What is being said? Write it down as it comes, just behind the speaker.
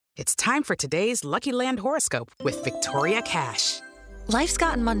It's time for today's Lucky Land horoscope with Victoria Cash. Life's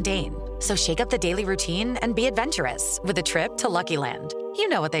gotten mundane, so shake up the daily routine and be adventurous with a trip to Lucky Land. You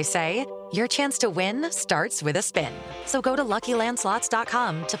know what they say, your chance to win starts with a spin. So go to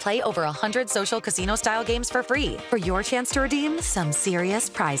LuckyLandSlots.com to play over 100 social casino-style games for free for your chance to redeem some serious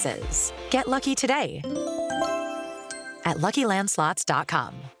prizes. Get lucky today at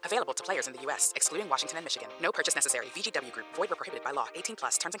LuckyLandSlots.com. Available to players in the U.S., excluding Washington and Michigan. No purchase necessary. VGW Group. Void where prohibited by law. 18+.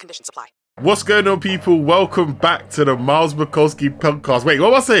 Terms and conditions apply. What's going on, people? Welcome back to the Miles Mikulski podcast. Wait, what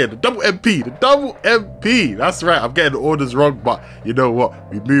am I saying? The double MP. The double MP. That's right. I'm getting the orders wrong, but you know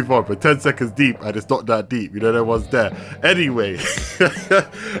what? We move on. We're 10 seconds deep, and it's not that deep. You know, no one's there. Anyway,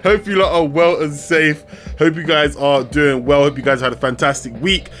 hope you lot are well and safe. Hope you guys are doing well. Hope you guys had a fantastic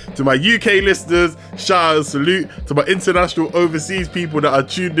week. To my UK listeners, shout out and salute. To my international overseas people that are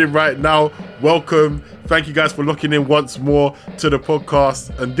tuned in right now, welcome. Thank you guys for locking in once more to the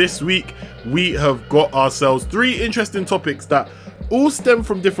podcast. And this week, we have got ourselves 3 interesting topics that all stem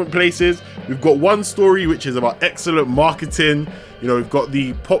from different places. We've got one story which is about excellent marketing. You know, we've got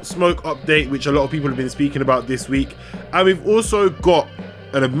the Pop Smoke update, which a lot of people have been speaking about this week. And we've also got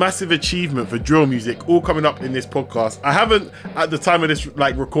a massive achievement for drill music all coming up in this podcast. I haven't, at the time of this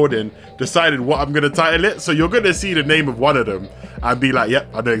recording, decided what I'm going to title it. So you're going to see the name of one of them and be like, yep,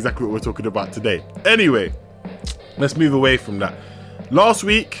 I know exactly what we're talking about today. Anyway, let's move away from that. Last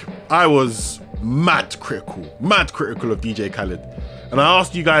week, I was mad critical of DJ Khaled. And I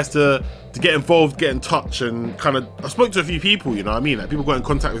asked you guys to get involved, get in touch, and kind of, I spoke to a few people, you know what I mean? Like, people got in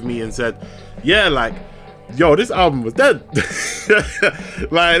contact with me and said, yeah, like, yo, this album was dead.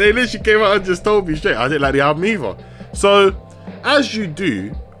 Like, they literally came out and just told me straight, I didn't like the album either. So, as you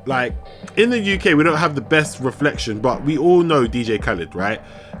do, like, in the UK, we don't have the best reflection, but we all know DJ Khaled, right?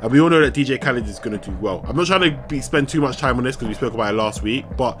 And we all know that DJ Khaled is going to do well. I'm not trying to spend too much time on this because we spoke about it last week,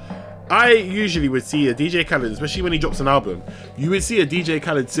 but I usually would see a DJ Khaled, especially when he drops an album, you would see a DJ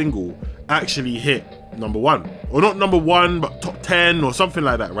Khaled single actually hit number 1. Or not number 1, but top 10 or something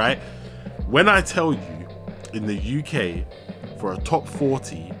like that, right? When I tell you, in the UK, for a top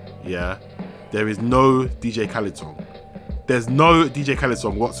 40, yeah, there is no DJ Khaled song. There's no DJ Khaled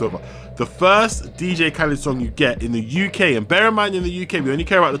song whatsoever. The first DJ Khaled song you get in the UK, and bear in mind in the UK, we only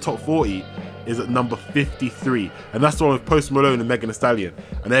care about the top 40, is at number 53. And that's the one with Post Malone and Megan Thee Stallion.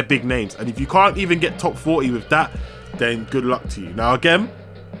 And they're big names. And if you can't even get top 40 with that, then good luck to you. Now again,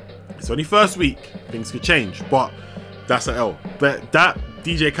 it's only first week. Things could change, but that's an L. But that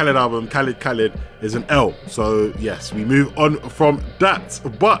DJ Khaled album, Khaled, is an L. So yes, we move on from that.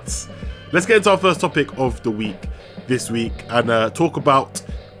 But let's get into our first topic of the week this week and talk about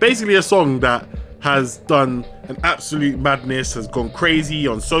basically a song that has done an absolute madness, has gone crazy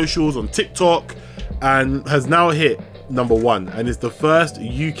on socials, on TikTok, and has now hit number 1 and is the first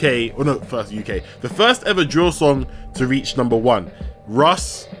ever drill song to reach number 1.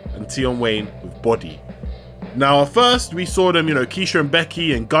 Russ and Tion Wayne with Body. Now, at first, we saw them, you know, Keisha and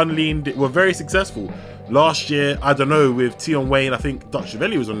Becky and Gunlean were very successful. Last year, I don't know, with Tion Wayne, I think Dutch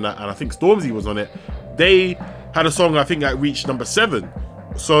Chiavelli was on that, and I think Stormzy was on it. They had a song, I think, that reached number 7.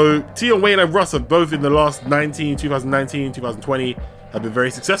 So, Tion Wayne and Russ have both in the last 2019, 2020, have been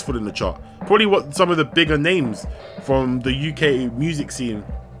very successful in the chart. Probably what some of the bigger names from the UK music scene,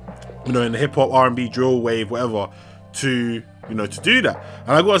 you know, in the hip-hop, R&B, drill, wave, whatever, to do that.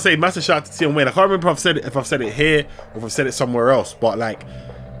 And I gotta say, massive shout out to Tion Wayne. I can't remember if I've said it here or if I've said it somewhere else, but like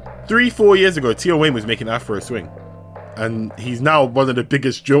 3-4 years ago, Tion Wayne was making Afro swing, and he's now one of the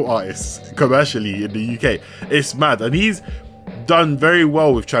biggest drill artists commercially in the UK. It's mad, and he's done very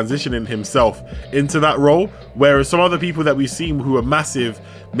well with transitioning himself into that role, whereas some other people that we've seen who are massive,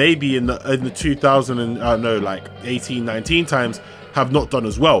 maybe in the 2000 and I don't know, like 18, 19 times, have not done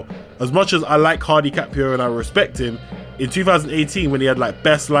as well. As much as I like Hardy Caprio and I respect him, in 2018 when he had like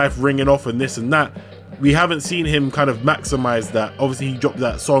Best Life ringing off and this and that, we haven't seen him kind of maximize that. Obviously he dropped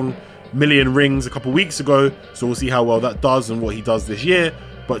that song Million Rings a couple weeks ago, so we'll see how well that does and what he does this year.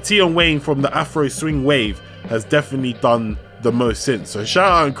 But Tion Wayne from the Afro swing wave has definitely done the most since, so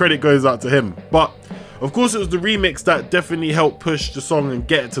shout out and credit goes out to him. But of course it was the remix that definitely helped push the song and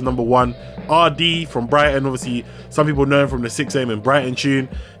get it to number 1. RD from Brighton, obviously some people know him from the 6am in Brighton tune.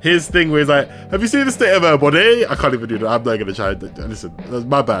 His thing where he's like, have you seen the state of her body? I can't even do that, I'm not gonna try. Listen, that's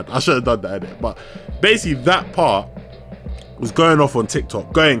my bad, I should have done that edit. But basically that part was going off on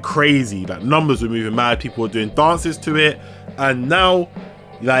TikTok, going crazy, like numbers were moving mad, people were doing dances to it, and now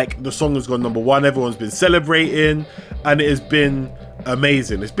like the song has gone number 1, everyone's been celebrating, and it has been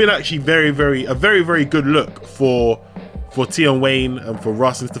amazing. It's been actually a very, very good look for for Tion Wayne and for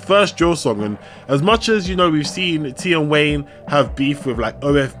Russ. It's the first drill song, and as much as, you know, we've seen Tion Wayne have beef with like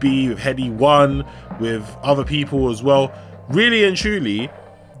OFB, with Heady One, with other people as well, really and truly,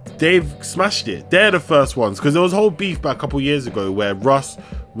 they've smashed it. They're the first ones, because there was a whole beef back a couple years ago where Russ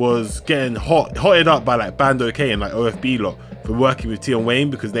was getting hotted up by like Band OK and like OFB lot for working with Tion Wayne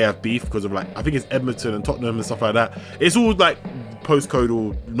because they have beef because of like, I think it's Edmonton and Tottenham and stuff like that. It's all like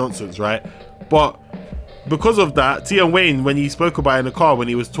postcodal nonsense, right? But because of that, Tion Wayne, when he spoke about it in the car, when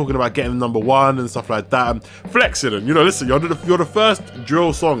he was talking about getting #1 and stuff like that, and flexing, and, you know, listen, you're the first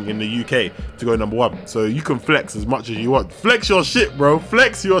drill song in the UK to go #1, so you can flex as much as you want. Flex your shit, bro.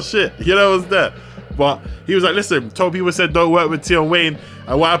 Flex your shit. You know what's there. But he was like, listen, told people, said don't work with Tion Wayne,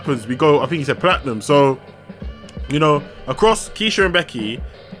 and what happens? We go, I think he said platinum. So, you know, across Keisha and Becky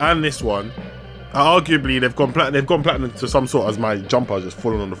and this one, arguably they've gone platinum to some sort, as my jumper just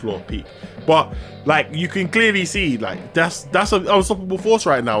fallen on the floor, peak. But like, you can clearly see, like, that's an unstoppable force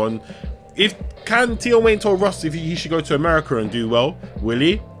right now. And if Tion Wayne told Russ if he should go to America and do well, will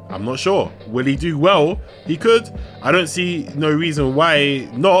he? I'm not sure. Will he do well? He could. I don't see no reason why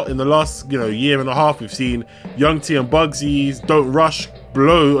not. In the last, you know, year and a half, we've seen Young T and Bugsy's Don't Rush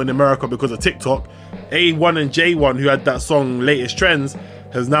blow in America because of TikTok. A1 and J1, who had that song Latest Trends,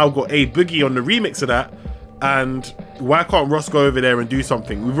 has now got A Boogie on the remix of that. And why can't Russ go over there and do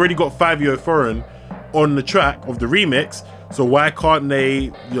something? We've already got Fabio Foreign on the track of the remix, so why can't they,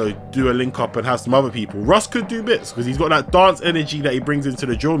 you know, do a link up and have some other people? Russ could do bits because he's got that dance energy that he brings into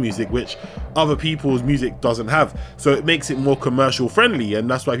the drill music, which other people's music doesn't have. So it makes it more commercial friendly, and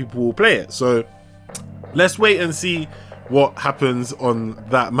that's why people will play it. So let's wait and see what happens on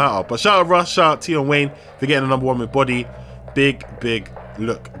that matter. But shout out Russ, shout out Tion Wayne for getting the #1 with Body. Big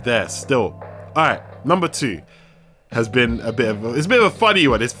look there still. All right. Number 2 has been a bit of a funny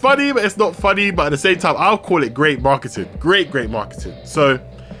one. It's funny, but it's not funny. But at the same time, I'll call it great marketing. Great marketing. So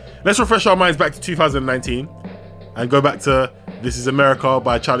let's refresh our minds back to 2019 and go back to This Is America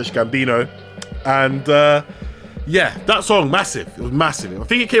by Childish Gambino. And yeah, that song, massive. It was massive. I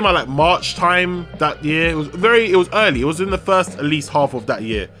think it came out like March time that year. It was early. It was in the first at least half of that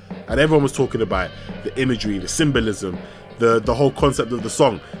year. And everyone was talking about the imagery, the symbolism, the whole concept of the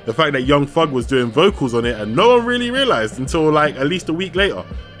song, the fact that Young Thug was doing vocals on it, and no one really realized until like at least a week later.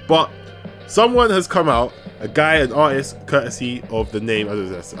 But someone has come out, a guy, an artist, courtesy of the name, I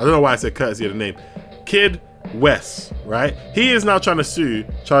don't know why I said courtesy of the name, Kid West, right? He is now trying to sue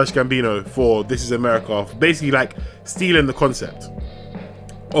Childish Gambino for This Is America, for basically like stealing the concept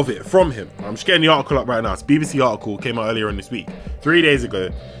of it from him. I'm just getting the article up right now. It's BBC article, came out earlier in this week, 3 days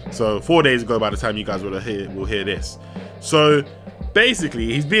ago. So 4 days ago by the time you guys will hear this. So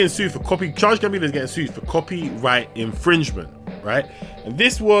basically, he's being sued for Childish Gambino is getting sued for copyright infringement, right? And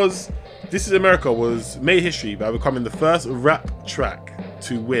This Is America was made history by becoming the first rap track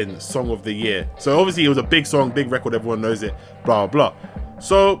to win Song of the Year. So obviously it was a big song, big record, everyone knows it, blah, blah.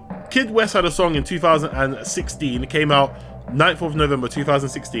 So Kid West had a song in 2016. It came out 9th of November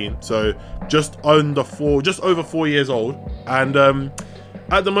 2016. So just over 4 years old. And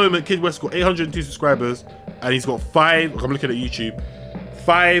at the moment, Kid West got 802 subscribers. And he's got 5, I'm looking at YouTube,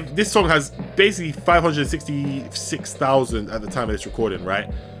 5, this song has basically 566,000 at the time of this recording, right?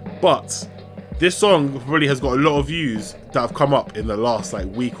 But this song probably has got a lot of views that have come up in the last like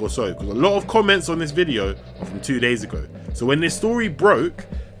week or so, because a lot of comments on this video are from 2 days ago. So when this story broke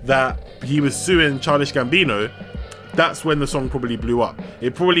that he was suing Childish Gambino, that's when the song probably blew up.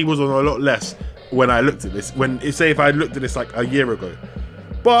 It probably was on a lot less when I looked at this, if I looked at this like a year ago.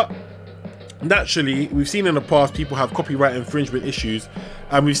 But naturally, we've seen in the past people have copyright infringement issues,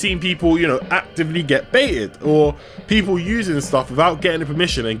 and we've seen people, you know, actively get baited, or people using stuff without getting the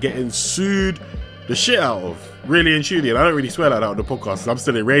permission and getting sued the shit out of, really and truly. And I don't really swear like that on the podcast, I'm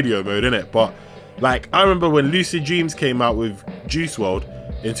still in radio mode, innit? But like, I remember when Lucid Dreams came out with Juice WRLD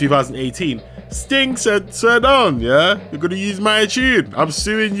in 2018, Sting said, swear down, yeah? You're gonna use my tune. I'm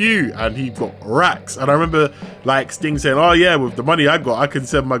suing you. And he got racks. And I remember like Sting saying, oh yeah, with the money I got, I can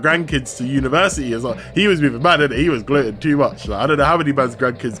send my grandkids to university. As well. He was moving mad, innit? He was gloating too much. Like, I don't know how many man's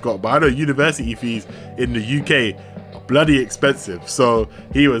grandkids got, but I know university fees in the UK are bloody expensive. So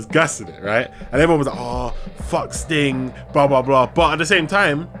he was gassing it, right? And everyone was like, oh, fuck Sting, blah, blah, blah. But at the same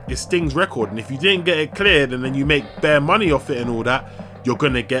time, it's Sting's record. And if you didn't get it cleared and then you make bare money off it and all that,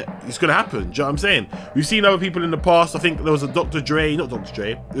 it's gonna happen. Do you know what I'm saying? We've seen other people in the past. I think there was a it was a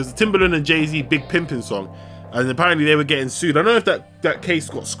Timbaland and Jay-Z Big Pimpin' song, and apparently they were getting sued. I don't know if that case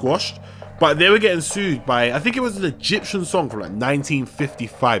got squashed, but they were getting sued by, I think it was an Egyptian song from like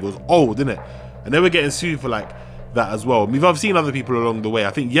 1955. It was old, didn't it? And they were getting sued for like that as well. I've seen other people along the way.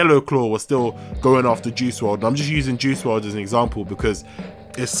 I think Yellow Claw was still going after Juice WRLD. I'm just using Juice WRLD as an example because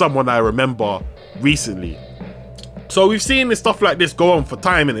it's someone I remember recently. So we've seen this stuff like this go on for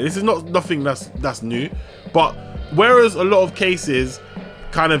time, innit? This is nothing that's new. But whereas a lot of cases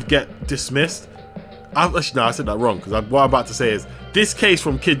kind of get dismissed, I said that wrong, because what I'm about to say is this case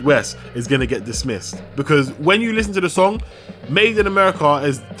from Kid West is going to get dismissed, because when you listen to the song, Made in America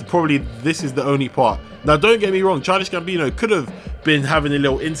is probably, this is the only part. Now don't get me wrong, Childish Gambino could have been having a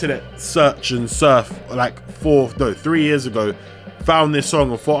little internet search and surf like 3 years ago, found this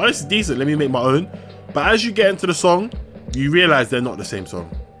song and thought, oh, this is decent, let me make my own. But as you get into the song, you realize they're not the same song.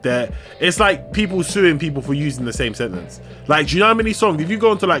 It's like people suing people for using the same sentence. Like, do you know how many songs, if you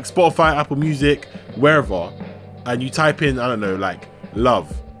go into like Spotify, Apple Music, wherever, and you type in, I don't know, like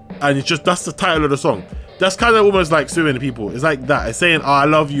love, and it's just, that's the title of the song, that's kind of almost like suing the people. It's like that. It's saying, oh, I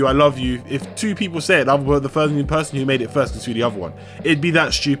love you. If two people say it, the first person who made it first can sue the other one. It'd be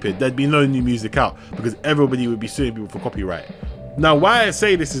that stupid. There'd be no new music out because everybody would be suing people for copyright. Now, why I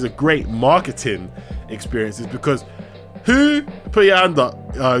say this is a great marketing experience is because put your hand up.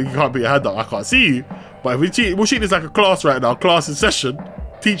 You can't put your hand up. I can't see you. But if we'll treat this like a class right now, class in session.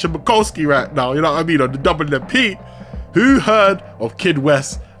 Teacher Bukowski right now, you know what I mean, on the double MP. Who heard of Kid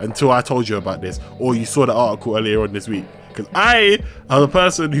West until I told you about this, or you saw the article earlier on this week? Because I am a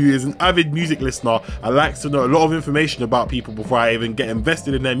person who is an avid music listener and likes to know a lot of information about people before I even get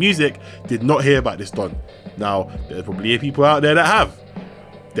invested in their music. Did not hear about this done. Now, there's probably people out there that have.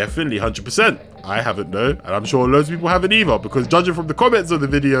 Definitely, 100%. I haven't though, and I'm sure loads of people haven't either, because judging from the comments of the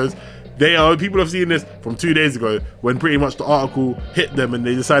videos, people have seen this from 2 days ago when pretty much the article hit them and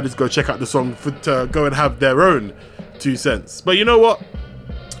they decided to go check out the song to go and have their own 2 cents. But you know what?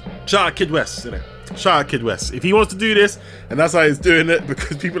 Shout out Kid West, innit? Shout out Kid West. If he wants to do this, and that's how he's doing it,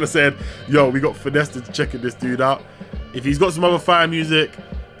 because people are saying, yo, we got finessed into checking this dude out. If he's got some other fire music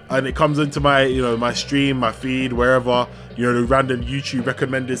and it comes into my, my stream, my feed, wherever, the random YouTube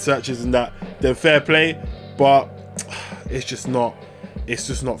recommended searches and that, then fair play. But it's just not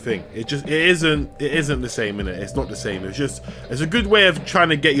thing. It isn't the same, innit? It's not the same. It's a good way of trying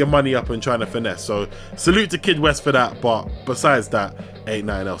to get your money up and trying to finesse. So salute to Kid West for that, but besides that, ain't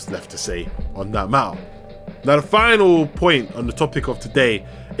nothing else left to say on that matter. Now the final point on the topic of today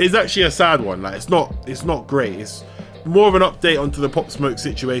is actually a sad one. Like, it's not great. It's more of an update onto the Pop Smoke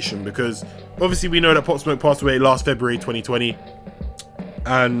situation, because obviously we know that Pop Smoke passed away last February 2020,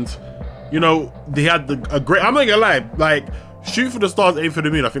 and they had a great, I'm not gonna lie, like, shoot for the stars, aim for the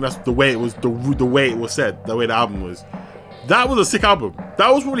moon. I think that's the way it was, the way it was said, the way the album was. That was a sick album.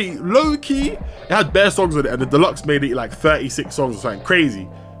 That was probably low key. It had bare songs on it, and the deluxe made it like 36 songs or something crazy.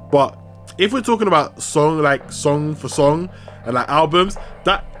 But if we're talking about song for song and like albums,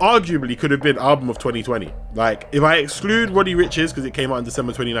 that arguably could have been album of 2020. Like, if I exclude Roddy Ricch's because it came out in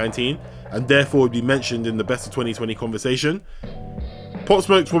December 2019 and therefore would be mentioned in the best of 2020 conversation, Pop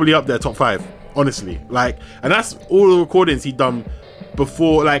Smoke's probably up there, top 5. Honestly, like, and that's all the recordings he'd done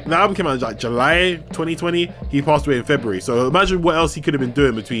before. Like, the album came out in like July 2020. He passed away in February. So imagine what else he could have been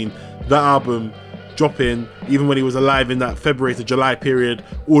doing between that album dropping, even when he was alive in that February to July period,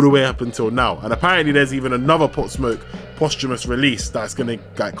 all the way up until now. And apparently there's even another Pop Smoke posthumous release that's gonna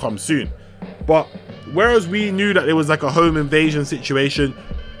come soon. But whereas we knew that it was like a home invasion situation,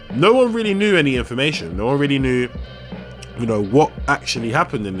 no one really knew any information. No one really knew what actually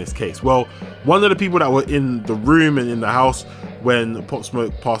happened in this case. Well, one of the people that were in the room and in the house when Pop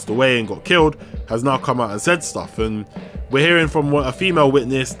Smoke passed away and got killed has now come out and said stuff, and we're hearing from a female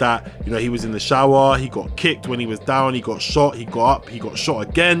witness that he was in the shower, he got kicked when he was down, he got shot, he got up, he got shot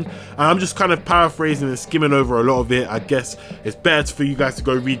again. And I'm just kind of paraphrasing and skimming over a lot of it. I guess it's better for you guys to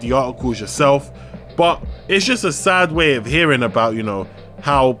go read the articles yourself, but it's just a sad way of hearing about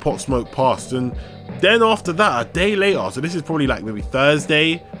how Pop Smoke passed. And then after that, a day later, so this is probably like maybe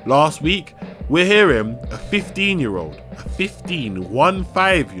Thursday last week, we're hearing a 15-year-old,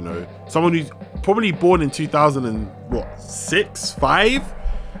 someone who's probably born in 2006, 5,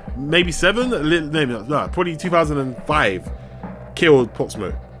 maybe 7, no, probably 2005, killed Pop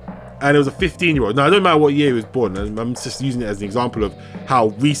Smoke. And it was a 15-year-old. Now, it don't matter what year he was born, I'm just using it as an example of how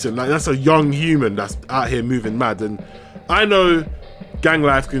recent, like, that's a young human that's out here moving mad. And I know gang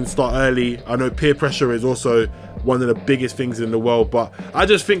life can start early. I know peer pressure is also one of the biggest things in the world, but I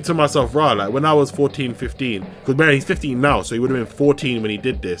just think to myself, right, like when I was 14, 15, because he's 15 now, so he would have been 14 when he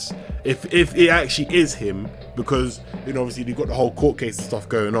did this. If it actually is him, because obviously you've got the whole court case and stuff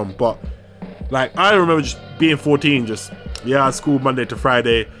going on, but like I remember just being 14, just at school Monday to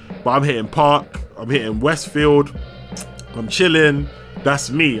Friday, but I'm hitting Park, I'm hitting Westfield, I'm chilling, That's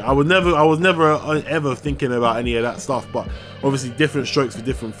me. I was never ever thinking about any of that stuff, but obviously different strokes for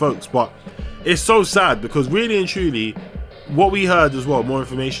different folks. But it's so sad because really and truly, what we heard as well, more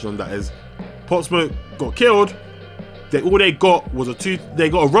information on that, is Pop Smoke got killed. All they got was they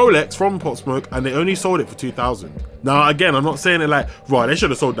got a Rolex from Pop Smoke, and they only sold it for 2,000. Now again, I'm not saying it like, right, they should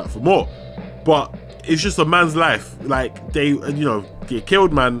have sold that for more, but it's just a man's life. Like, they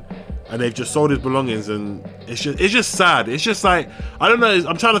killed man, and they've just sold his belongings, and it's just sad. It's just like, I don't know,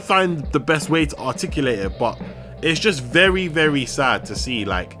 I'm trying to find the best way to articulate it, but it's just very, very sad to see,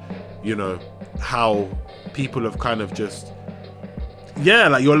 like, how people have kind of just,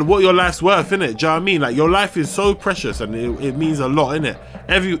 like, what your life's worth, innit? Do you know what I mean? Like, your life is so precious, and it means a lot,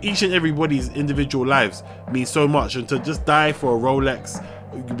 innit? Each and everybody's individual lives means so much, and to just die for a Rolex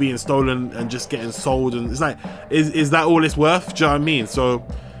being stolen and just getting sold, and it's like, is that all it's worth? Do you know what I mean? So,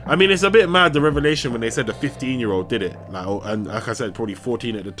 I mean, it's a bit mad, the revelation, when they said the 15-year-old did it, like, and like I said, probably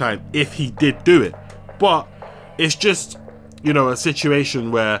 14 at the time, if he did do it. But it's just, a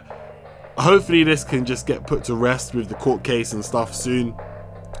situation where hopefully this can just get put to rest with the court case and stuff soon.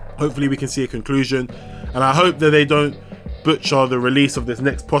 Hopefully we can see a conclusion, and I hope that they don't butcher the release of this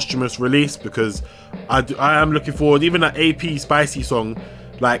next posthumous release, because I am looking forward. Even that AP Spicy song,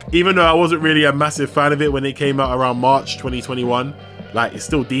 like, even though I wasn't really a massive fan of it when it came out around March 2021, like, it's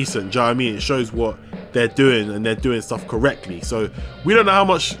still decent. Do you know what I mean? It shows what they're doing, and they're doing stuff correctly. So we don't know how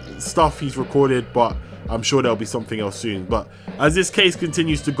much stuff he's recorded, but I'm sure there'll be something else soon. But as this case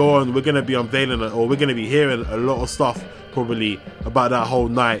continues to go on, we're going to be unveiling it, or we're going to be hearing a lot of stuff probably about that whole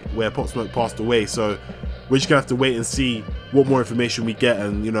night where Pop Smoke passed away. So we're just going to have to wait and see what more information we get.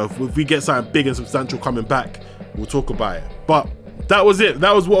 And, if we get something big and substantial coming back, we'll talk about it. But that was it.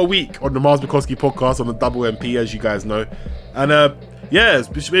 That was What a Week on the Miles Bukowski podcast on the Double MP, as you guys know. And it's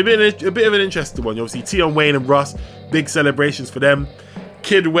a bit of an interesting one. Obviously, Tion Wayne and Russ, big celebrations for them.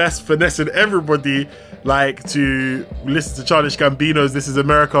 Kid West finessing everybody, like, to listen to Childish Gambino's This Is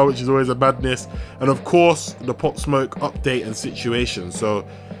America, which is always a madness. And of course, the Pop Smoke update and situation. So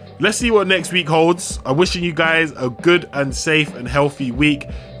let's see what next week holds. I'm wishing you guys a good and safe and healthy week.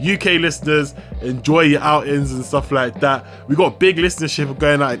 UK listeners, enjoy your outings and stuff like that. We got big listenership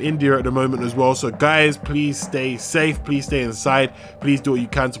going out in India at the moment as well. So guys, please stay safe. Please stay inside. Please do what you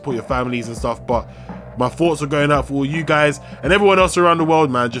can to support your families and stuff. But my thoughts are going out for all you guys and everyone else around the world,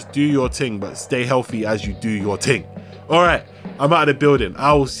 man. Just do your thing, but stay healthy as you do your thing. All right, I'm out of the building.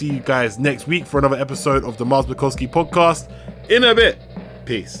 I will see you guys next week for another episode of the Miles Bukowski podcast. In a bit.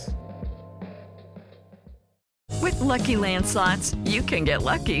 Peace. With Lucky Land Slots, you can get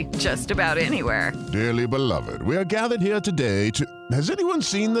lucky just about anywhere. Dearly beloved, we are gathered here today to... Has anyone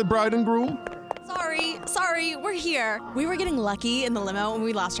seen the bride and groom? Sorry, we're here. We were getting lucky in the limo and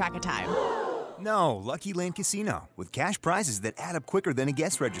we lost track of time. No, Lucky Land Casino, with cash prizes that add up quicker than a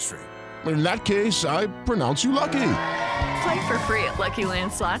guest registry. In that case, I pronounce you lucky. Play for free at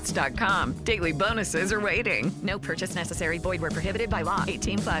LuckyLandSlots.com. Daily bonuses are waiting. No purchase necessary. Void where prohibited by law.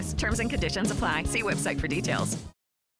 18+. Terms and conditions apply. See website for details.